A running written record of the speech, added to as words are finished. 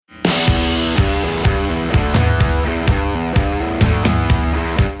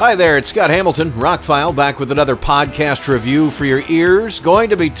Hi there, it's Scott Hamilton, Rockfile, back with another podcast review for your ears.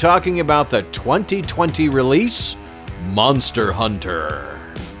 Going to be talking about the 2020 release, Monster Hunter.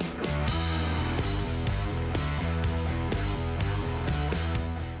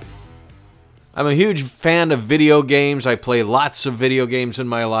 I'm a huge fan of video games. I play lots of video games in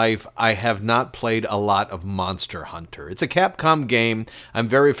my life. I have not played a lot of Monster Hunter. It's a Capcom game. I'm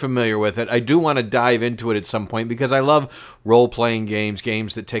very familiar with it. I do want to dive into it at some point because I love role-playing games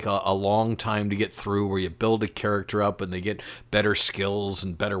that take a long time to get through, where you build a character up and they get better skills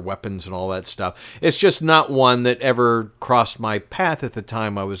and better weapons and all that stuff. It's just not one that ever crossed my path at the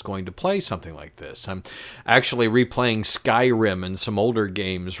time I was going to play something like this. I'm actually replaying Skyrim and some older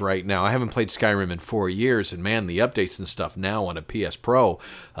games right now. I haven't played Skyrim in 4 years, and man, the updates and stuff now on a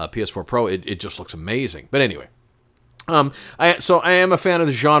PS4 Pro, it just looks amazing. But anyway, I am a fan of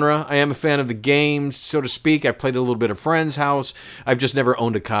the genre. I am a fan of the games, so to speak. I've played a little bit of Friend's House. I've just never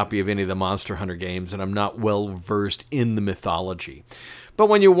owned a copy of any of the Monster Hunter games, and I'm not well versed in the mythology. But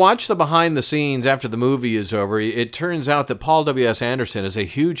when you watch the behind the scenes after the movie is over, it turns out that Paul W.S. Anderson is a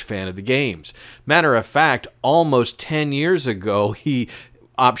huge fan of the games. Matter of fact, almost 10 years ago, he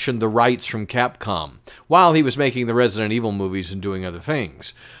optioned the rights from Capcom while he was making the Resident Evil movies and doing other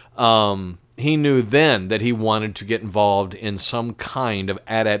things. He knew then that he wanted to get involved in some kind of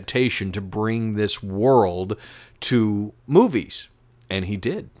adaptation to bring this world to movies. And he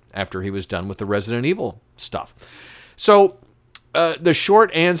did after he was done with the Resident Evil stuff. So the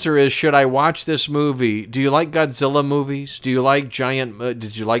short answer is, should I watch this movie? Do you like Godzilla movies? Do you like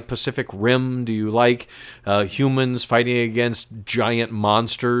did you like Pacific Rim? Do you like humans fighting against giant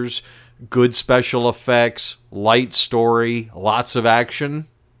monsters? Good special effects, light story, lots of action?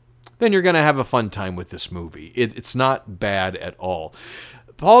 Then you're going to have a fun time with this movie. It's not bad at all.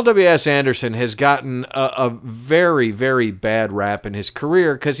 Paul W.S. Anderson has gotten a very, very bad rap in his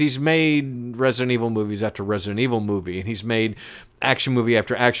career because he's made Resident Evil movies after Resident Evil movie, and he's made action movie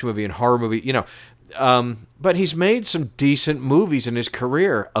after action movie and horror movie, but he's made some decent movies in his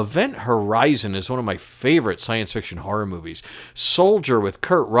career. Event Horizon is one of my favorite science fiction horror movies. Soldier with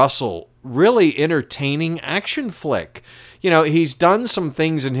Kurt Russell, really entertaining action flick. He's done some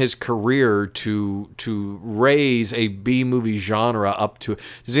things in his career to raise a B-movie genre up to...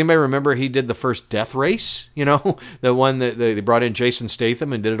 Does anybody remember he did the first Death Race? The one that they brought in Jason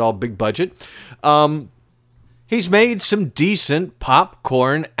Statham and did it all big budget. He's made some decent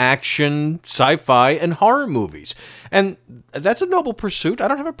popcorn, action, sci-fi, and horror movies. And that's a noble pursuit. I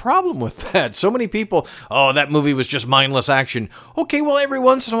don't have a problem with that. So many people, that movie was just mindless action. Okay, well, every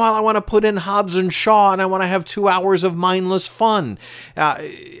once in a while I want to put in Hobbs and Shaw, and I want to have 2 hours of mindless fun.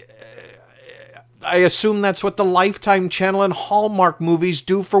 I assume that's what the Lifetime Channel and Hallmark movies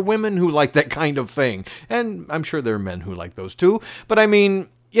do for women who like that kind of thing. And I'm sure there are men who like those too. But I mean...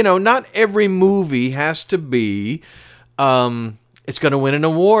 not every movie has to be, it's going to win an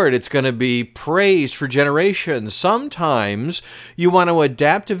award. It's going to be praised for generations. Sometimes you want to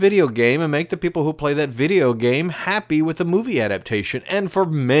adapt a video game and make the people who play that video game happy with the movie adaptation. And for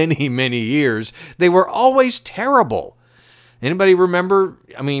many, many years, they were always terrible. Anybody remember?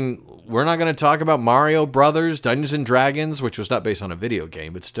 I mean, we're not going to talk about Mario Brothers, Dungeons and Dragons, which was not based on a video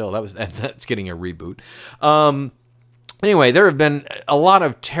game, but still, that's getting a reboot. Anyway, there have been a lot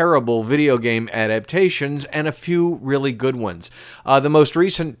of terrible video game adaptations and a few really good ones. The most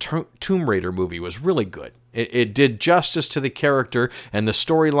recent Tomb Raider movie was really good. It did justice to the character and the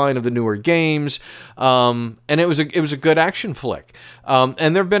storyline of the newer games, and it was a good action flick.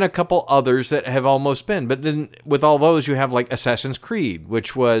 And there have been a couple others that have almost been, but then with all those, you have like Assassin's Creed,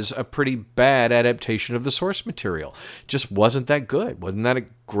 which was a pretty bad adaptation of the source material. Just wasn't that good. Wasn't that a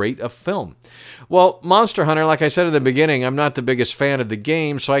great a film? Well, Monster Hunter, like I said in the beginning, I'm not the biggest fan of the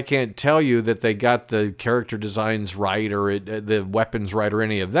game, so I can't tell you that they got the character designs right or the weapons right or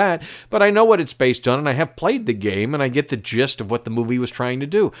any of that, but I know what it's based on, and I have played the game, and I get the gist of what the movie was trying to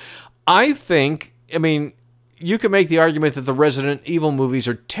do. You could make the argument that the Resident Evil movies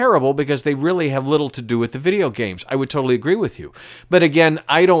are terrible because they really have little to do with the video games. I would totally agree with you. But again,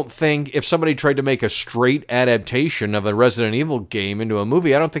 I don't think if somebody tried to make a straight adaptation of a Resident Evil game into a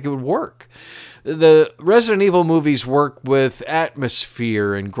movie, I don't think it would work. The Resident Evil movies work with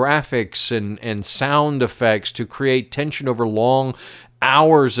atmosphere and graphics and sound effects to create tension over long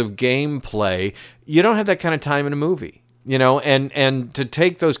hours of gameplay. You don't have that kind of time in a movie, and to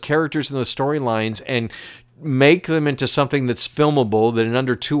take those characters and those storylines and make them into something that's filmable, that in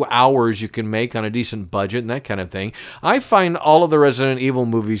under 2 hours you can make on a decent budget and that kind of thing. I find all of the Resident Evil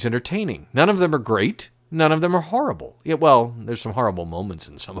movies entertaining. None of them are great. none of them are horrible. Yeah, well, there's some horrible moments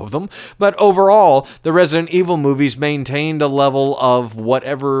in some of them, but overall, the Resident Evil movies maintained a level of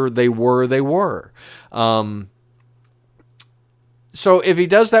whatever they were. So if he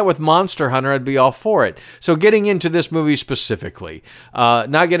does that with Monster Hunter, I'd be all for it. So getting into this movie specifically,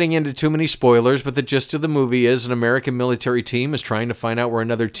 not getting into too many spoilers, but the gist of the movie is an American military team is trying to find out where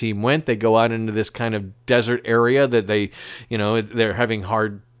another team went. They go out into this kind of desert area that they're having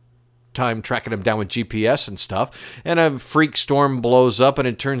hard time tracking them down with GPS and stuff, and a freak storm blows up, and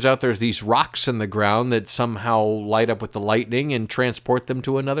it turns out there's these rocks in the ground that somehow light up with the lightning and transport them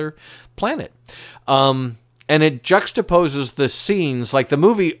to another planet. And it juxtaposes the scenes, like the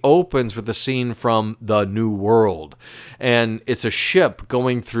movie opens with a scene from The New World, and it's a ship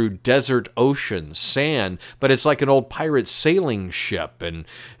going through desert, ocean, sand, but it's like an old pirate sailing ship, and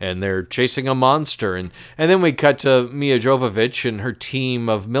they're chasing a monster, and then we cut to Mia Jovovich and her team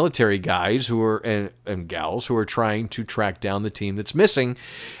of military guys and gals who are trying to track down the team that's missing,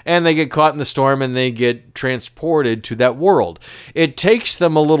 and they get caught in the storm and they get transported to that world. It takes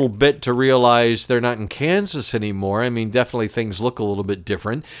them a little bit to realize they're not in Kansas anymore. I mean, definitely things look a little bit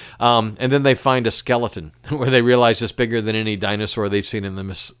different. And then they find a skeleton where they realize it's bigger than any dinosaur they've seen in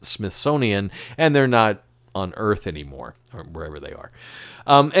the Smithsonian, and they're not on Earth anymore, or wherever they are.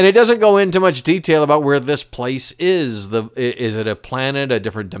 And it doesn't go into much detail about where this place is. Is it a planet, a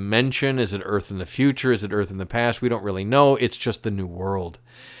different dimension? Is it Earth in the future? Is it Earth in the past? We don't really know. It's just the New World.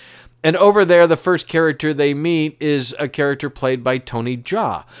 And over there, the first character they meet is a character played by Tony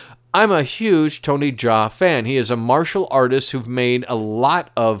Jaa. I'm a huge Tony Jaa fan. He is a martial artist who've made a lot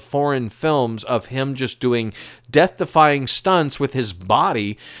of foreign films of him just doing death-defying stunts with his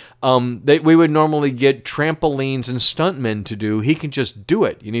body that we would normally get trampolines and stuntmen to do. He can just do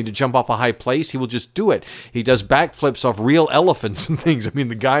it. You need to jump off a high place, he will just do it. He does backflips off real elephants and things. I mean,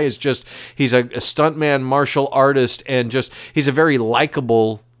 the guy is he's a stuntman, martial artist, and he's a very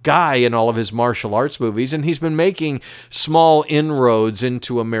likable guy in all of his martial arts movies, and he's been making small inroads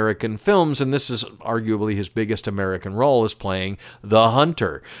into American films, and this is arguably his biggest American role, is playing the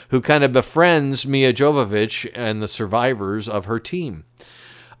Hunter, who kind of befriends Mia Jovovich and the survivors of her team.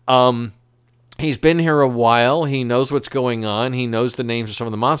 He's been here a while. He knows what's going on. He knows the names of some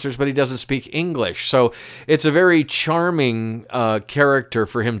of the monsters, but he doesn't speak English. So it's a very charming character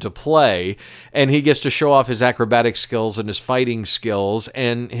for him to play, and he gets to show off his acrobatic skills and his fighting skills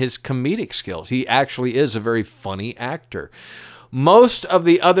and his comedic skills. He actually is a very funny actor. Most of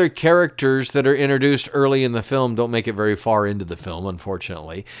the other characters that are introduced early in the film don't make it very far into the film,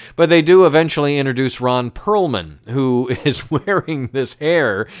 unfortunately. But they do eventually introduce Ron Perlman, who is wearing this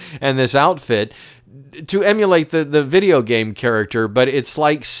hair and this outfit to emulate the video game character, but it's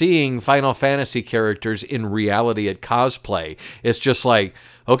like seeing Final Fantasy characters in reality at cosplay. It's just like,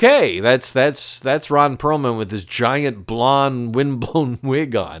 okay, that's Ron Perlman with his giant blonde windblown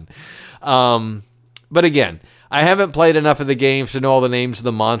wig on. But again, I haven't played enough of the games to know all the names of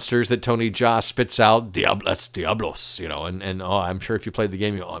the monsters that Tony Jaa spits out. That's Diablos, and I'm sure if you played the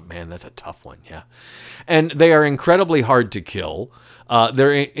game, you go, oh man, that's a tough one, yeah. And they are incredibly hard to kill.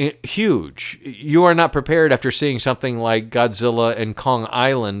 They're huge. You are not prepared after seeing something like Godzilla and Kong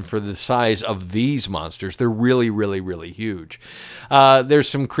Island for the size of these monsters. They're really, really, really huge. There's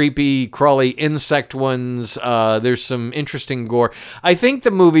some creepy, crawly insect ones. There's some interesting gore. I think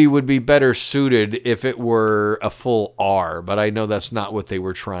the movie would be better suited if it were a full R, but I know that's not what they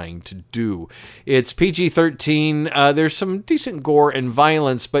were trying to do. It's PG-13. There's some decent gore and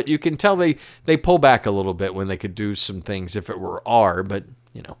violence, but you can tell they pull back a little bit when they could do some things if it were R, but,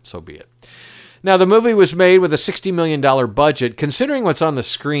 so be it. Now, the movie was made with a $60 million budget. Considering what's on the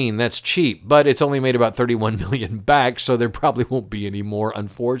screen, that's cheap, but it's only made about $31 million back, so there probably won't be any more,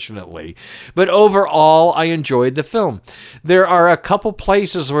 unfortunately. But overall, I enjoyed the film. There are a couple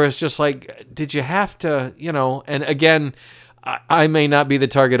places where it's just like, did you have to, and again, I may not be the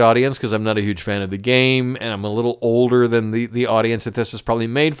target audience because I'm not a huge fan of the game, and I'm a little older than the audience that this is probably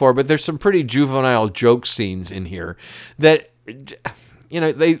made for, but there's some pretty juvenile joke scenes in here that,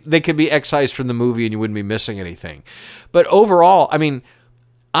 they could be excised from the movie and you wouldn't be missing anything. But overall, I mean,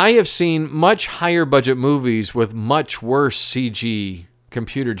 I have seen much higher budget movies with much worse CG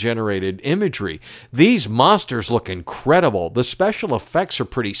computer-generated imagery. These monsters look incredible. The special effects are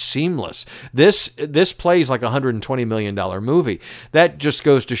pretty seamless. This plays like a $120 million movie. That just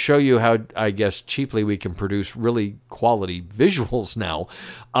goes to show you how, I guess, cheaply we can produce really quality visuals now.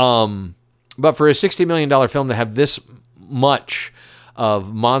 But for a $60 million film to have this much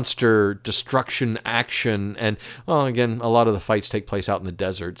of monster destruction action. And, well, again, a lot of the fights take place out in the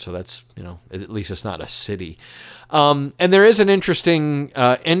desert, so that's, at least it's not a city. And there is an interesting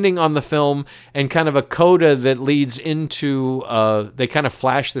ending on the film and kind of a coda that leads into, they kind of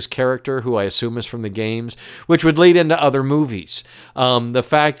flash this character who I assume is from the games, which would lead into other movies. The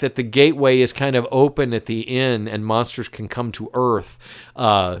fact that the gateway is kind of open at the end and monsters can come to Earth,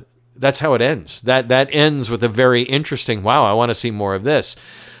 that's how it ends. That ends with a very interesting, wow, I want to see more of this.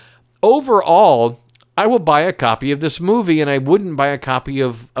 Overall, I will buy a copy of this movie, and I wouldn't buy a copy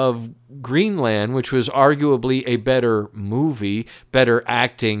of Greenland, which was arguably a better movie, better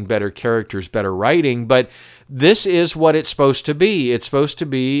acting, better characters, better writing, but this is what it's supposed to be. It's supposed to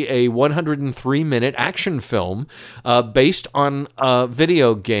be a 103-minute action film based on a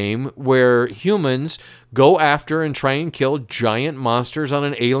video game where humans go after and try and kill giant monsters on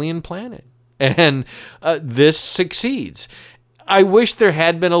an alien planet. And this succeeds. I wish there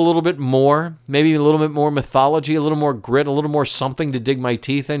had been a little bit more, maybe a little bit more mythology, a little more grit, a little more something to dig my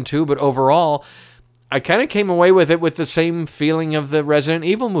teeth into. But overall, I kind of came away with it with the same feeling of the Resident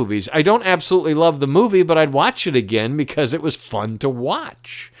Evil movies. I don't absolutely love the movie, but I'd watch it again because it was fun to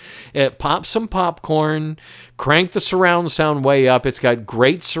watch. It pops some popcorn, crank the surround sound way up. It's got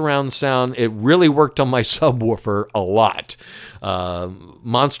great surround sound. It really worked on my subwoofer a lot.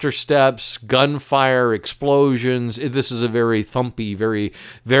 Monster steps, gunfire, explosions. This is a very thumpy, very,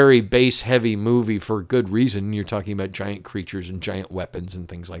 very bass-heavy movie for good reason. You're talking about giant creatures and giant weapons and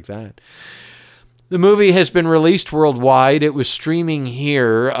things like that. The movie has been released worldwide. It was streaming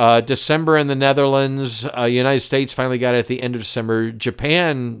here. December in the Netherlands. United States finally got it at the end of December.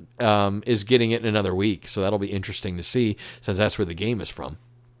 Japan is getting it in another week, so that'll be interesting to see since that's where the game is from.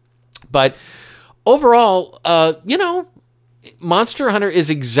 But overall, Monster Hunter is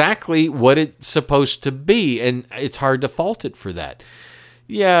exactly what it's supposed to be, and it's hard to fault it for that.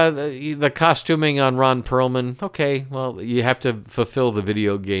 Yeah, the costuming on Ron Perlman, okay, well, you have to fulfill the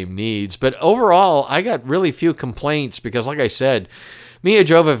video game needs. But overall, I got really few complaints because, like I said, Mia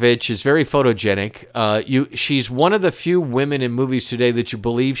Jovovich is very photogenic. She's one of the few women in movies today that you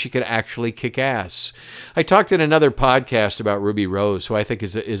believe she could actually kick ass. I talked in another podcast about Ruby Rose, who I think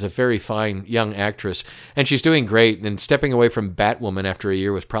is a very fine young actress, and she's doing great, and stepping away from Batwoman after a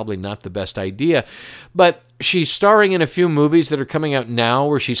year was probably not the best idea. But she's starring in a few movies that are coming out now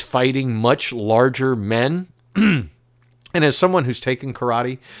where she's fighting much larger men. And as someone who's taken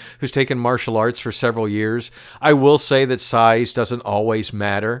karate, who's taken martial arts for several years, I will say that size doesn't always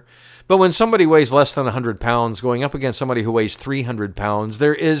matter. But when somebody weighs less than 100 pounds going up against somebody who weighs 300 pounds,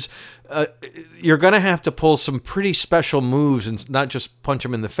 you're going to have to pull some pretty special moves and not just punch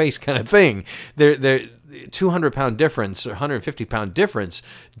them in the face kind of thing. 200-pound difference or 150-pound difference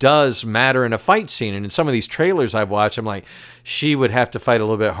does matter in a fight scene. And in some of these trailers I've watched, I'm like, she would have to fight a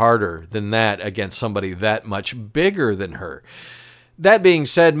little bit harder than that against somebody that much bigger than her. That being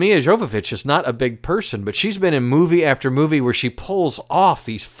said, Mia Jovovich is not a big person, but she's been in movie after movie where she pulls off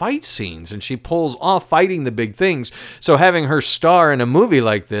these fight scenes and she pulls off fighting the big things. So having her star in a movie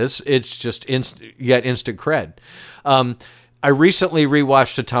like this, it's just instant cred. I recently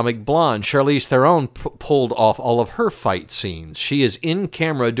rewatched Atomic Blonde. Charlize Theron pulled off all of her fight scenes. She is in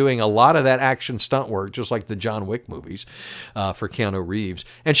camera doing a lot of that action stunt work, just like the John Wick movies for Keanu Reeves.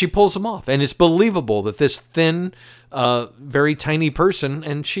 And she pulls them off. And it's believable that this thin, very tiny person,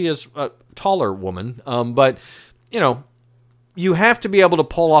 and she is a taller woman, but, you have to be able to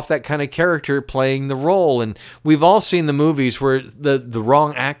pull off that kind of character playing the role. And we've all seen the movies where the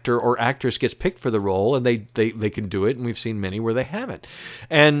wrong actor or actress gets picked for the role and they can do it. And we've seen many where they haven't.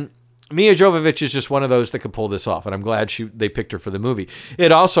 And Mia Jovovich is just one of those that can pull this off. And I'm glad they picked her for the movie.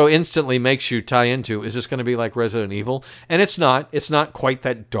 It also instantly makes you tie into, is this going to be like Resident Evil? And it's not. It's not quite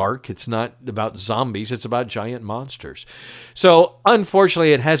that dark. It's not about zombies. It's about giant monsters. So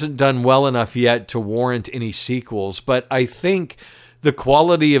unfortunately, it hasn't done well enough yet to warrant any sequels. But I think the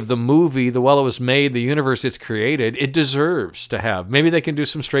quality of the movie, the well it was made, the universe it's created, it deserves to have. Maybe they can do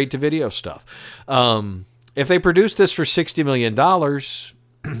some straight-to-video stuff. If they produce this for $60 million...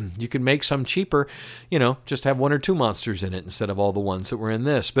 you can make some cheaper, just have one or two monsters in it instead of all the ones that were in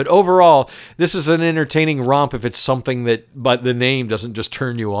this. But overall, this is an entertaining romp if it's something but the name doesn't just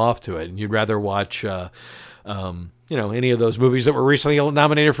turn you off to it. And you'd rather watch, any of those movies that were recently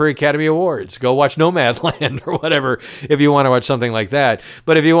nominated for Academy Awards. Go watch Nomadland or whatever if you want to watch something like that.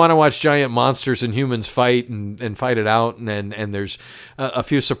 But if you want to watch giant monsters and humans fight and fight it out, and there's a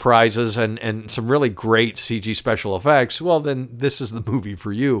few surprises and some really great CG special effects, well, then this is the movie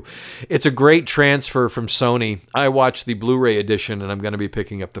for you. It's a great transfer from Sony. I watched the Blu-ray edition, and I'm going to be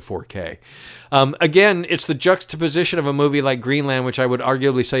picking up the 4K. Again, it's the juxtaposition of a movie like Greenland, which I would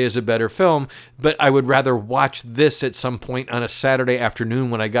arguably say is a better film, but I would rather watch this at some point on a Saturday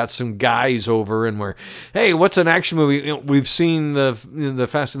afternoon when I got some guys over and we're, hey, what's an action movie? You know, we've seen the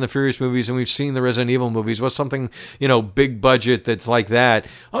Fast and the Furious movies and we've seen the Resident Evil movies. What's something, big budget that's like that?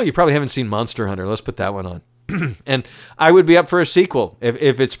 Oh, you probably haven't seen Monster Hunter. Let's put that one on. And I would be up for a sequel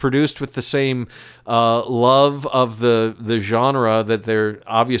if it's produced with the same love of the genre that they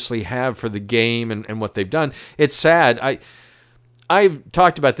obviously have for the game and what they've done. It's sad. I've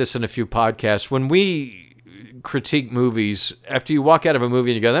talked about this in a few podcasts. When we critique movies, after you walk out of a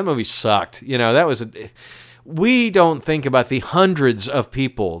movie and you go, that movie sucked. We don't think about the hundreds of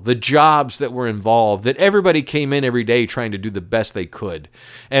people, the jobs that were involved, that everybody came in every day trying to do the best they could.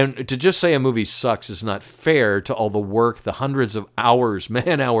 And to just say a movie sucks is not fair to all the work, the hundreds of hours,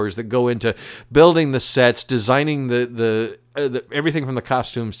 man hours that go into building the sets, designing the everything from the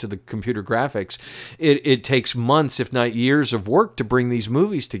costumes to the computer graphics. It takes months, if not years, of work to bring these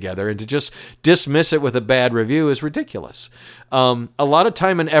movies together, and to just dismiss it with a bad review is ridiculous. A lot of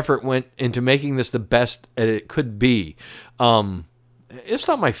time and effort went into making this the best that it could be. It's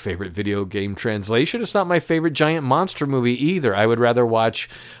not my favorite video game translation. It's not my favorite giant monster movie either. I would rather watch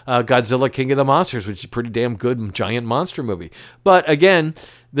Godzilla King of the Monsters, which is a pretty damn good giant monster movie. But again,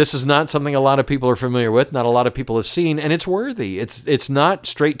 this is not something a lot of people are familiar with, not a lot of people have seen, and it's worthy. It's not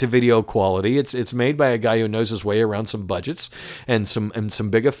straight to video quality. It's made by a guy who knows his way around some budgets and some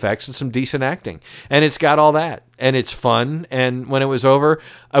big effects and some decent acting. And it's got all that. And it's fun. And when it was over,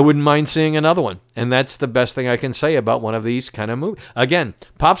 I wouldn't mind seeing another one. And that's the best thing I can say about one of these kind of movies. Again,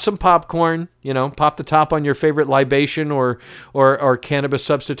 pop some popcorn, pop the top on your favorite libation or cannabis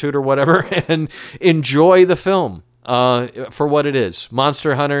substitute or whatever, and enjoy the film. For what it is.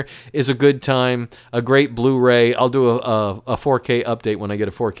 Monster Hunter is a good time, a great Blu-ray. I'll do a 4K update when I get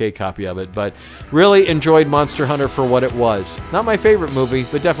a 4K copy of it, but really enjoyed Monster Hunter for what it was. Not my favorite movie,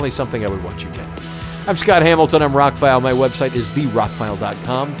 but definitely something I would watch again. I'm Scott Hamilton. I'm Rockfile. My website is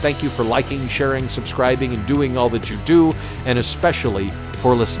therockfile.com. Thank you for liking, sharing, subscribing, and doing all that you do, and especially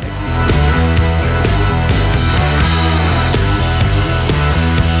for listening.